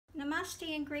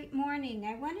Namaste and great morning.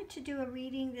 I wanted to do a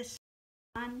reading this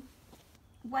on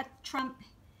what Trump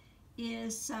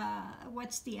is,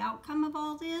 what's the outcome of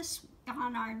all this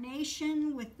on our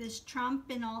nation with this Trump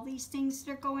and all these things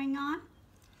that are going on.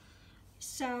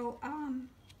 So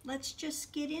let's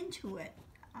just get into it.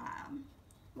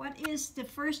 What is the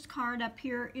first card up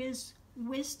here is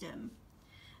wisdom.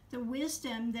 The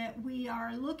wisdom that we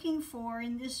are looking for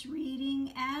in this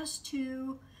reading as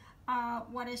to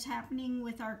what is happening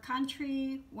with our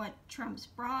country, what Trump's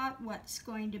brought, what's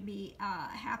going to be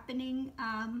happening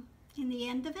in the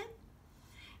end of it.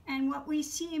 And what we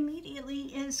see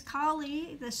immediately is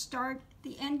Kali, the start,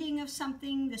 the ending of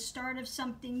something, the start of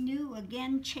something new.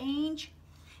 Again, change,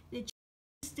 the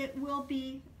changes that will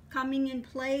be coming in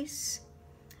place.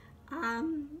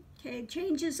 Okay,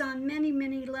 changes on many,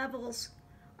 many levels.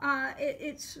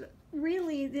 It's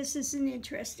really, this is an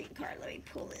interesting card. Let me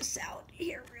pull this out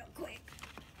here real quick.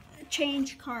 A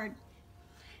change card.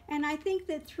 And I think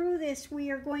that through this we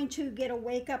are going to get a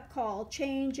wake-up call,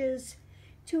 changes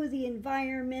to the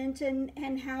environment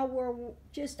and how we're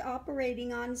just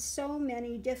operating on so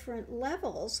many different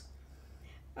levels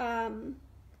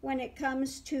when it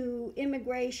comes to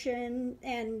immigration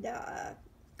and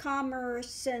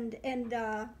commerce and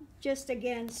just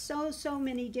again so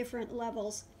many different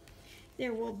levels.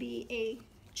 There will be a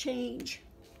change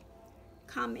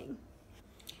coming.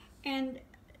 And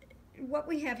what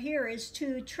we have here is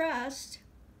to trust,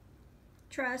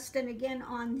 and again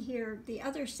on here, the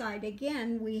other side,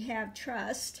 again, we have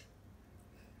trust.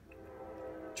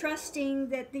 Trusting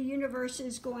that the universe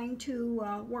is going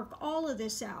to work all of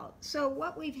this out. So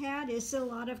what we've had is a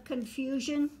lot of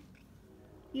confusion.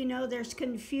 You know, there's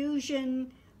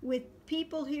confusion with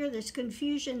people here. There's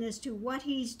confusion as to what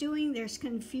he's doing. There's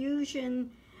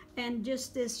confusion and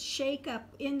just this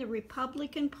shake-up in the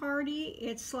Republican Party.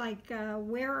 It's like,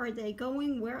 where are they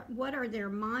going? What are their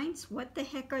minds? What the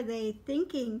heck are they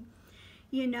thinking?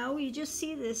 You know, you just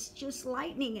see this just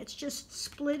lightning. It's just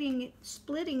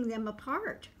splitting them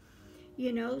apart.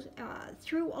 You know,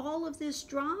 through all of this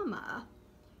drama,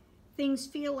 things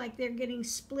feel like they're getting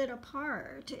split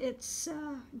apart. It's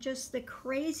just the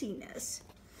craziness.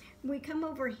 We come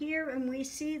over here and we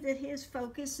see that his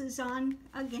focus is on,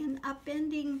 again,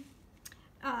 upending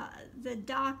the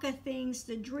DACA things,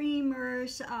 the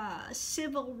Dreamers,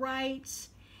 civil rights,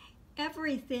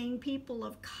 everything, people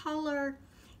of color.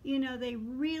 You know, they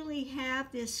really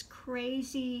have this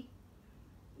crazy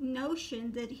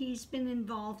notion that he's been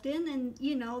involved in, and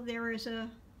you know, there is a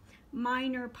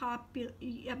minor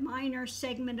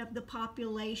segment of the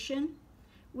population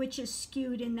which is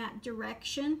skewed in that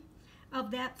direction, of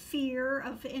that fear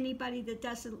of anybody that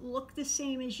doesn't look the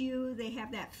same as you. They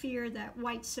have that fear, that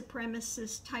white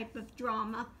supremacist type of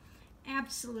drama.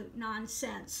 Absolute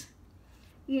nonsense,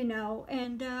 you know,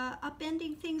 and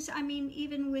upending things. I mean,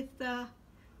 even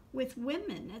with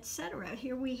women, etc.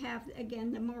 Here we have,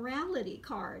 again, the morality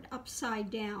card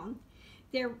upside down.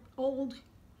 Their old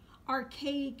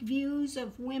archaic views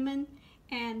of women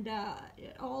and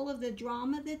all of the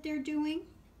drama that they're doing.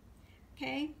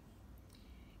 Okay?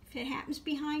 If it happens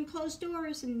behind closed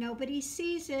doors and nobody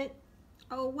sees it,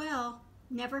 oh well,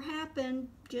 never happened,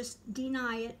 just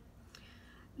deny it.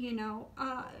 You know,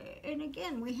 and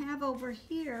again, we have over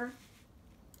here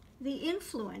the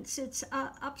influence. It's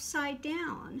upside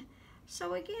down.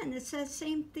 So again, it's that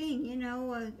same thing, you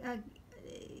know,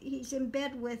 he's in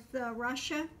bed with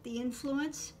Russia, the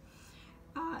influence,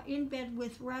 in bed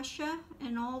with Russia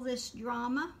and all this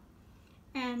drama.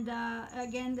 And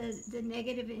again, the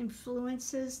negative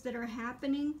influences that are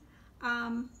happening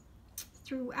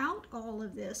throughout all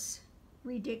of this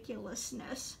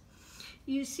ridiculousness.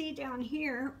 You see down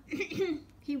here,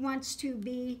 he wants to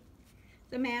be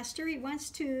the master. He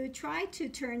wants to try to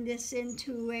turn this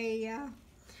into a,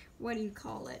 what do you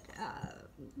call it?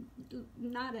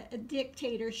 Not a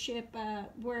dictatorship,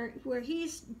 where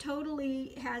he's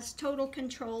has total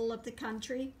control of the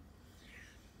country.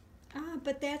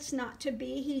 But that's not to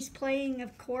be. He's playing,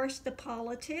 of course, the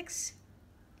politics,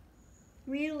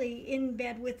 really in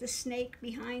bed with the snake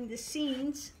behind the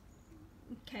scenes.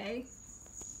 Okay.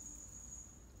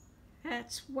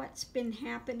 That's what's been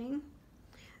happening.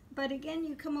 But again,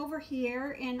 you come over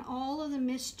here and all of the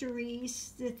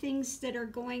mysteries, the things that are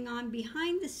going on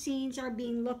behind the scenes are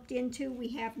being looked into. We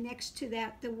have next to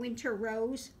that the winter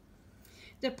rose,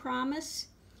 the promise,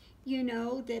 you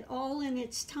know, that all in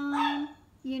its time.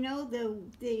 You know,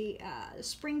 the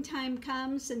springtime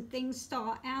comes and things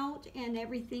thaw out and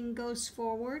everything goes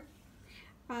forward.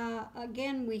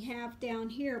 Again, we have down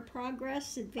here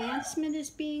progress, advancement is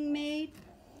being made.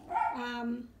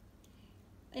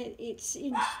 it's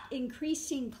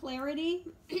increasing clarity.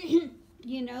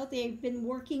 You know, they've been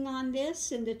working on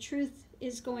this, and the truth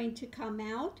is going to come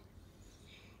out.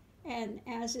 And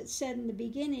as it said in the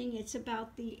beginning, it's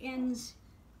about the ends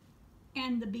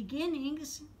and the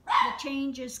beginnings. The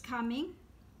change is coming.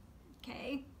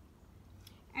 Okay.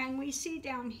 And we see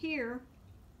down here,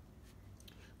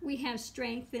 we have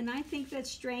strength, and I think that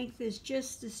strength is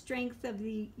just the strength of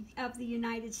the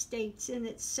United States in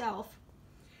itself.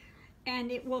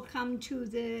 And it will come to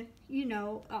the, you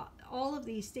know, all of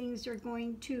these things are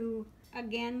going to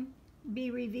again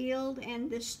be revealed, and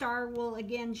the star will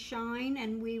again shine,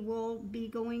 and we will be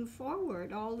going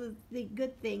forward. All of the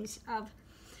good things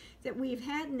that we've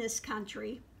had in this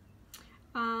country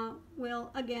will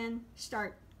again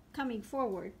start coming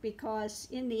forward, because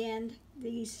in the end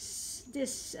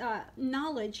this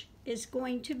knowledge is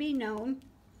going to be known.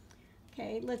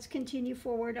 Okay, let's continue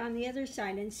forward on the other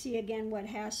side and see again what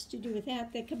has to do with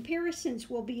that. The comparisons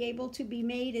will be able to be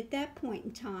made at that point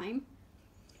in time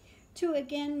to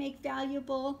again make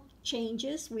valuable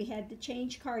changes. We had the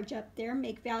change cards up there,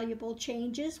 make valuable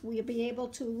changes. We'll be able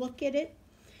to look at it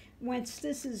once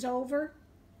this is over.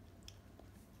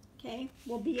 Okay,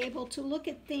 we'll be able to look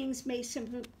at things, make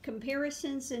some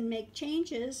comparisons, and make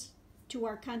changes to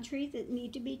our country that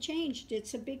need to be changed.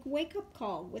 It's a big wake-up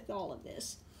call with all of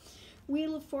this.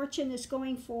 Wheel of Fortune is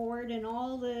going forward, and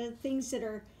all the things that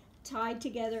are tied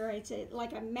together, it's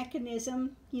like a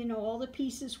mechanism. You know, all the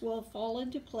pieces will fall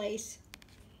into place.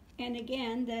 And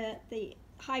again, the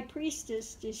High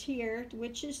Priestess is here,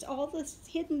 which is all the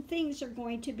hidden things are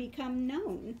going to become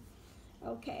known.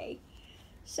 Okay,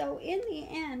 so in the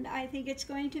end, I think it's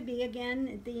going to be, again,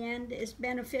 at the end, is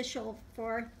beneficial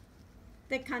for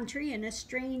the country in a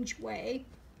strange way,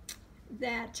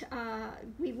 that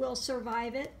we will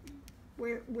survive it.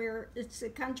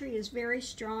 The country is very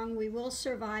strong. We will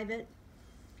survive it.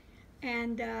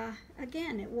 And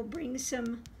again, it will bring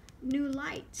some new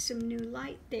light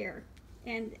there.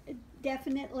 And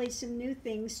definitely some new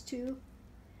things to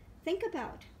think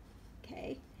about.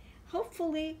 Okay.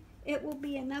 Hopefully, it will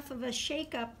be enough of a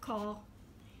shake-up call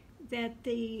that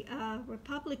the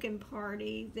Republican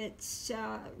Party, that's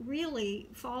really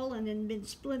fallen and been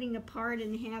splitting apart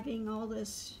and having all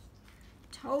this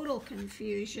total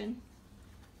confusion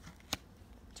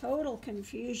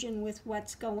with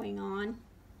what's going on,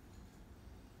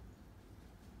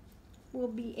 will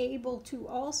be able to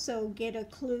also get a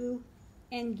clue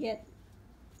and get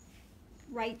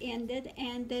right-ended,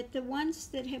 and that the ones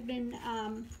that have been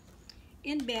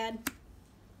in bed,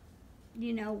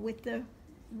 you know, with the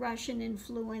Russian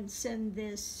influence and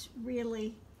this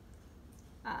really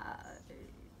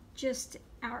just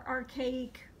our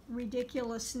archaic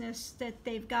ridiculousness that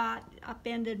they've got,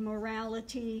 upended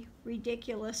morality,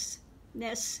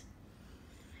 ridiculousness,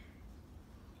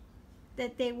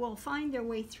 that they will find their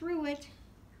way through it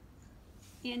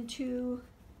into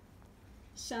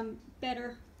some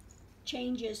better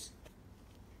changes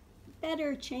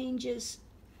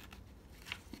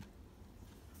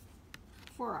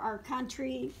for our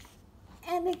country.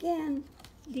 And again,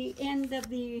 the end of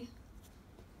the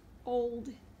old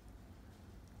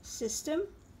system.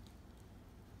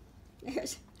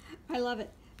 I love it.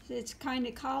 It's kind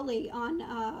of collie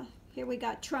on, here we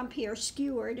got Trump here,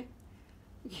 skewered.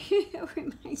 It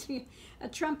reminds me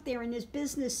of Trump there in his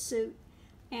business suit.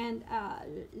 And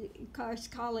of course,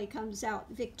 Kali comes out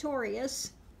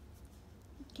victorious.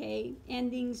 Okay,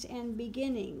 endings and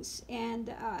beginnings.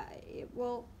 And it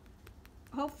will,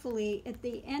 hopefully, at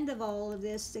the end of all of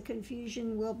this, the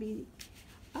confusion will be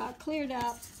cleared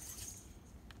up.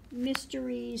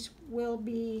 Mysteries will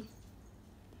be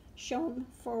shown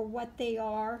for what they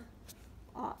are,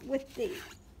 with the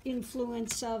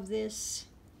influence of this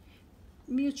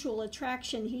mutual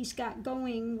attraction he's got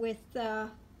going with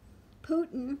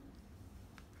Putin,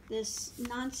 this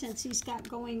nonsense he's got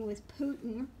going with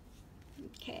Putin.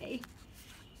 Okay,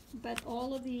 but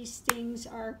all of these things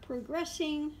are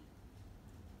progressing.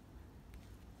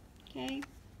 Okay,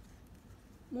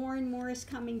 more and more is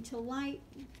coming to light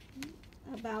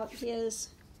about his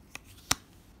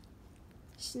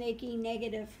snaky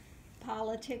negative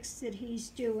politics that he's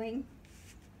doing.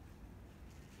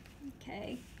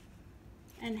 Okay,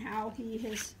 and how he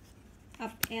has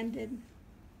upended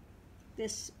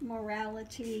this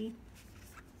morality,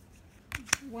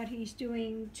 what he's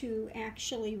doing to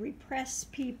actually repress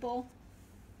people,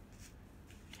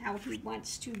 how he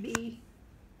wants to be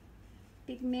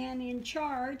big man in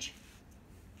charge.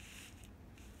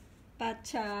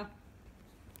 But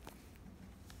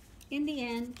in the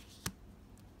end,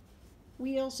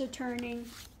 wheels are turning,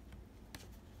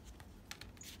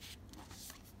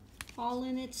 all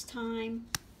in its time.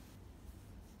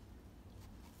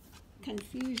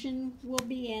 Confusion will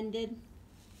be ended.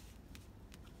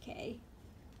 Okay.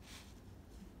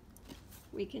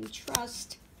 We can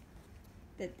trust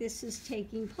that this is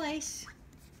taking place,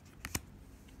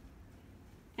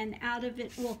 and out of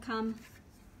it will come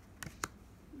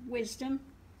wisdom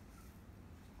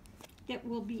that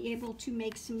will be able to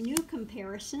make some new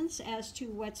comparisons as to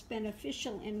what's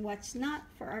beneficial and what's not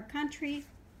for our country.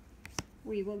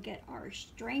 We will get our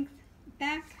strength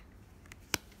back.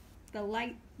 The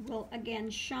light will again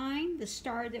shine. The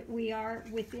star that we are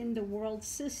within the world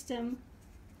system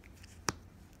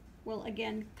will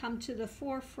again come to the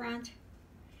forefront,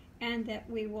 and that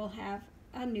we will have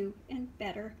a new and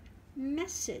better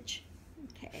message.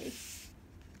 Okay.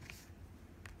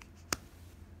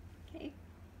 Okay.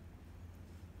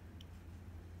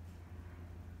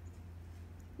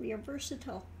 We are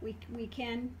versatile. We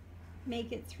can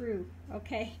make it through.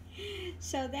 Okay.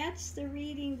 So that's the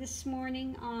reading this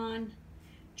morning on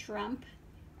Trump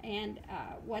and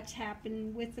what's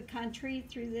happened with the country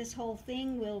through this whole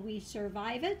thing. Will we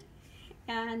survive it?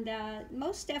 And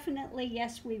most definitely,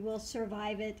 yes, we will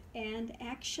survive it and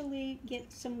actually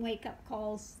get some wake-up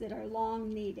calls that are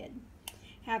long needed.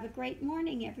 Have a great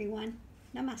morning, everyone.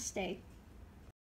 Namaste.